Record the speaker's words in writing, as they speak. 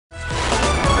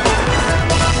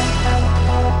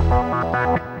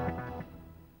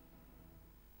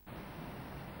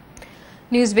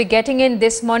News we're getting in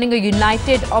this morning, a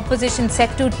united opposition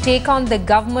set to take on the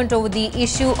government over the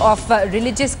issue of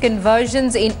religious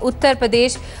conversions in Uttar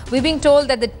Pradesh. We're being told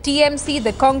that the TMC,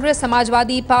 the Congress,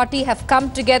 Samajwadi Party have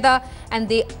come together and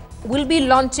they will be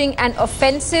launching an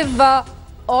offensive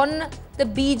on the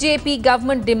BJP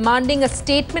government, demanding a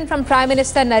statement from Prime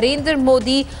Minister Narendra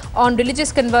Modi on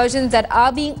religious conversions that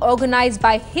are being organized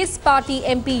by his party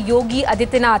MP Yogi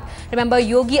Adityanath. Remember,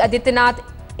 Yogi Adityanath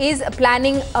is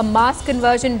planning a mass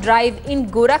conversion drive in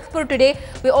Gorakhpur today.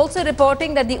 We're also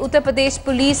reporting that the Uttar Pradesh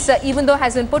police, even though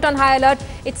has been put on high alert,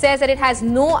 it says that it has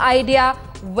no idea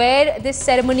where this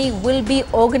ceremony will be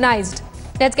organized.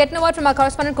 Let's get a word from our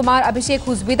correspondent Kumar Abhishek,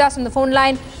 who's with us on the phone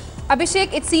line.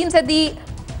 Abhishek, it seems that the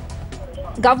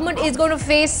government is going to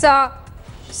face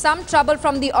some trouble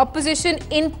from the opposition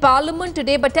in Parliament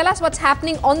today. But tell us what's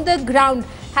happening on the ground.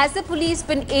 Has the police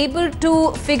been able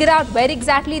to figure out where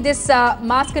exactly this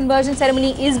mass conversion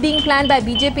ceremony is being planned by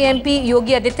BJP MP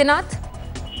Yogi Adityanath?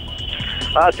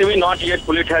 Sivi, not yet.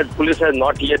 Police has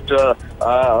not yet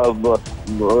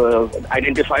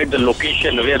identified the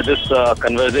location where this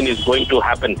conversion is going to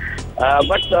happen.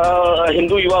 But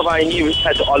Hindu Yuva Vahini, which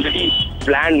has already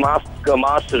planned mass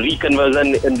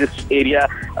reconversion in this area.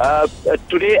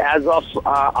 Today, as of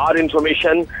our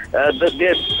information,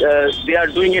 they are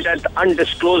doing it at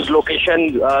undisclosed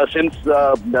location since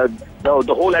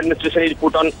the whole administration is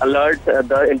put on alert.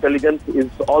 The intelligence is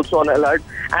also on alert.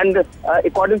 And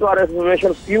according to our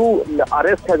information, few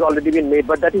arrests has already been made,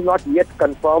 but that is not yet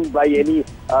confirmed by any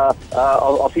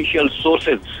official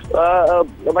sources.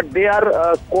 But they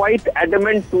are quite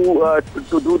adamant to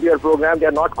do their program. They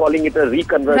are not calling it a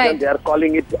reconversion. Right. They are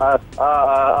calling it a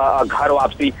ghar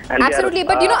wapsi. Absolutely,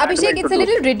 but you know, Abhishek, it's a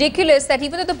little ridiculous that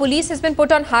even though the police has been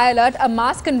put on high alert, a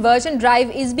mass conversion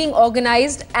drive is being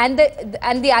organized, and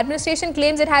the administration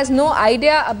claims it has no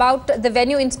idea about the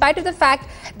venue, in spite of the fact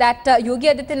that Yogi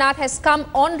Adityanath has come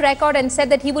on record and said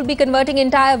that he will be converting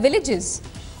entire villages.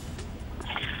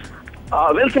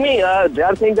 Well, to me, they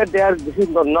are saying that this is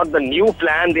not the new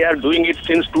plan. They are doing it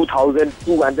since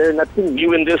 2002, and there is nothing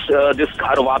new in this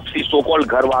Ghar Wapsi, so-called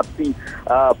Ghar Wapsi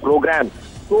program.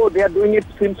 So they are doing it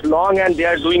since long, and they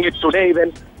are doing it today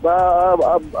even.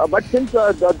 But since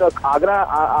the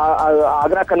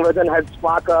Agra conversion had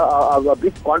sparked a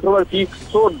big controversy,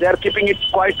 so they are keeping it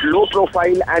quite low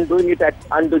profile and doing it at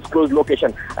undisclosed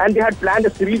location. And they had planned a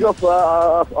series of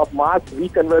mass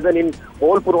reconversion in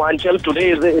whole Purvanchal. Today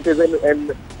it is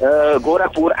in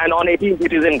Gorakhpur, and on 18th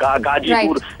it is in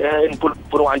Gazipur, right, in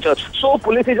Purvanchal. So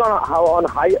police is on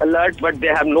high alert, but they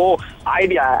have no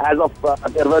idea as of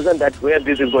their version that where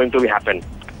this is going to be happen.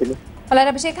 All right,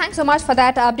 Abhishek, thanks so much for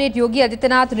that update. Yogi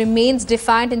Adityanath remains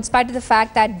defiant in spite of the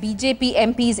fact that BJP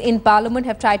MPs in Parliament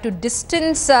have tried to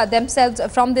distance themselves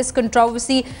from this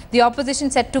controversy. The opposition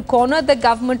set to corner the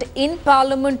government in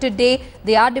Parliament today.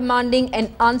 They are demanding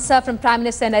an answer from Prime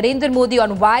Minister Narendra Modi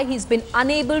on why he's been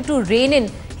unable to rein in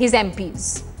his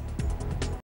MPs.